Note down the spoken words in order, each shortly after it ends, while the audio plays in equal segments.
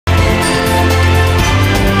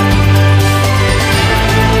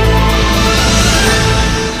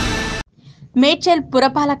మేడ్చల్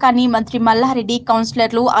పురపాలకాన్ని మంత్రి మల్లారెడ్డి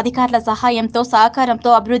కౌన్సిలర్లు అధికారుల సహకారంతో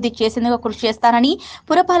అభివృద్ధి చేసేందుకు కృషి చేస్తారని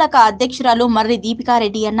పురపాలక అధ్యక్షురాలు మర్రి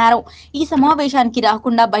దీపికారెడ్డి అన్నారు. ఈ సమావేశానికి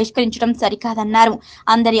రాకుండా బహిష్కరించడం సరికాదన్నారు.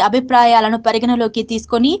 అందరి అభిప్రాయాలను పరిగణలోకి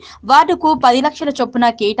తీసుకొని వార్డుకు 10 లక్షల చొప్పున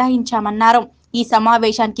కేటాయించామన్నారు. ఈ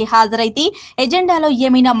సమావేశానికి హాజరైతే ఎజెండాలో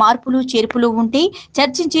ఏమైనా మార్పులు చేర్పులు ఉంటే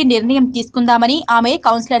చర్చించి నిర్ణయం తీసుకుందామని ఆమె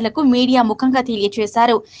కౌన్సిలర్లకు మీడియా ముఖంగా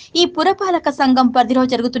తెలియజేశారు. ఈ పురపాలక సంఘం పరిధిలో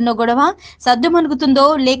జరుగుతున్న గొడవ సద్దుమణుగుతుందో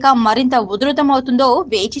లేక మరింత ఉధృతమవుతుందో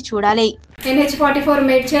వేచి చూడాలి. NH44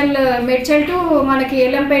 మేడ్చల్ టు మనకి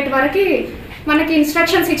ఎల్లంపేట వరకు మనకి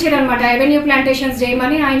ఇన్స్ట్రక్షన్స్ ఇచ్చారనమాట. అవెన్యూ ప్లాంటేషన్స్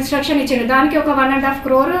చేయమని ఆ ఇన్స్ట్రక్షన్ ఇచ్చిండు. దానికి ఒక 1.5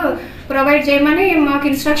 crore ప్రొవైడ్ చేయమని మాకు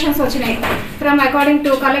ఇన్స్ట్రక్షన్స్ వచ్చినాయి ఫ్రమ్ అకార్డింగ్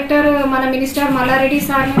టు కలెక్టర్, మన మినిస్టర్ మల్లారెడ్డి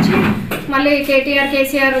సార్ నుంచి, మళ్ళీ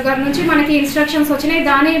కేసీఆర్ గారి నుంచి మనకి ఇన్స్ట్రక్షన్స్ వచ్చినాయి.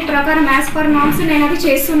 దాని ప్రకారం యాజ్ పర్ నామ్స్ నేను అది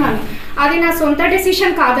చేస్తున్నాను. అది నా సొంత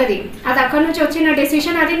డెసిషన్ కాదు, అది అక్కడి నుంచి వచ్చిన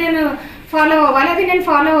డెసిషన్. అది నేను ఫాలో అవ్వాలి, అది నేను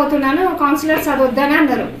ఫాలో అవుతున్నాను. కౌన్సిలర్స్ అది వద్దని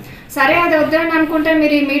అన్నారు. సరే, అది వద్దని అనుకుంటే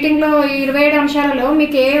మీరు ఈ మీటింగ్లో 27 అంశాలలో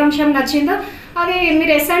మీకు ఏ అంశం నచ్చిందో అది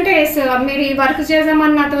మీరు ఎస్ అంటే ఎస్, మీరు ఈ వర్క్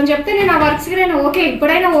చేద్దామని నాతో చెప్తే నేను ఆ వర్క్స్కి నేను ఓకే,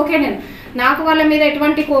 ఇప్పుడైనా ఓకే. నాకు వాళ్ళ మీద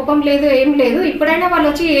ఎటువంటి కోపం లేదు, ఏం లేదు. ఇప్పుడైనా వాళ్ళు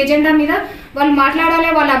వచ్చి ఏజెండా మీద వాళ్ళు మాట్లాడాలి,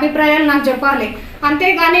 వాళ్ళ అభిప్రాయాలు నాకు చెప్పాలి.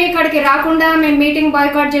 అంతేగాని ఇక్కడికి రాకుండా మేము మీటింగ్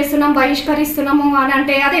బాయ్కాట్ చేస్తున్నాం, బహిష్కరిస్తున్నాము అని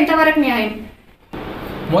అంటే అది ఎంతవరకు న్యాయం?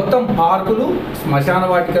 మొత్తం పార్కులు, శ్మశాన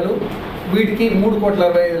వాటికలు వీటికి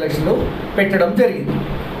 3,65,00,000 పెట్టడం జరిగింది.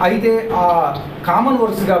 అయితే ఆ కామన్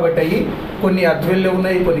వర్క్స్ కాబట్టి అవి కొన్ని అద్వెల్లో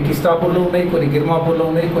ఉన్నాయి, కొన్ని కిస్తాపూర్లో ఉన్నాయి, కొన్ని గిర్మాపూర్లో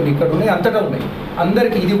ఉన్నాయి, కొన్ని ఇక్కడ ఉన్నాయి, అంతటా ఉన్నాయి.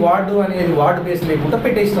 అందరికీ ఇది వార్డు అనేది వార్డు బేస్ లేకుండా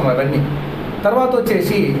పెట్టేస్తాం అవన్నీ. తర్వాత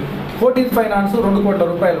వచ్చేసి 14th ఫైనాన్స్ 2 కోట్ల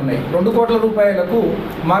రూపాయలు ఉన్నాయి. 2 కోట్ల రూపాయలకు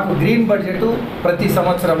మాకు గ్రీన్ బడ్జెట్ ప్రతి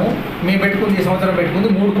సంవత్సరము మేము పెట్టుకుంది, ఈ సంవత్సరం పెట్టుకుంది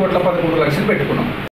 3,11,00,000 పెట్టుకున్నాం.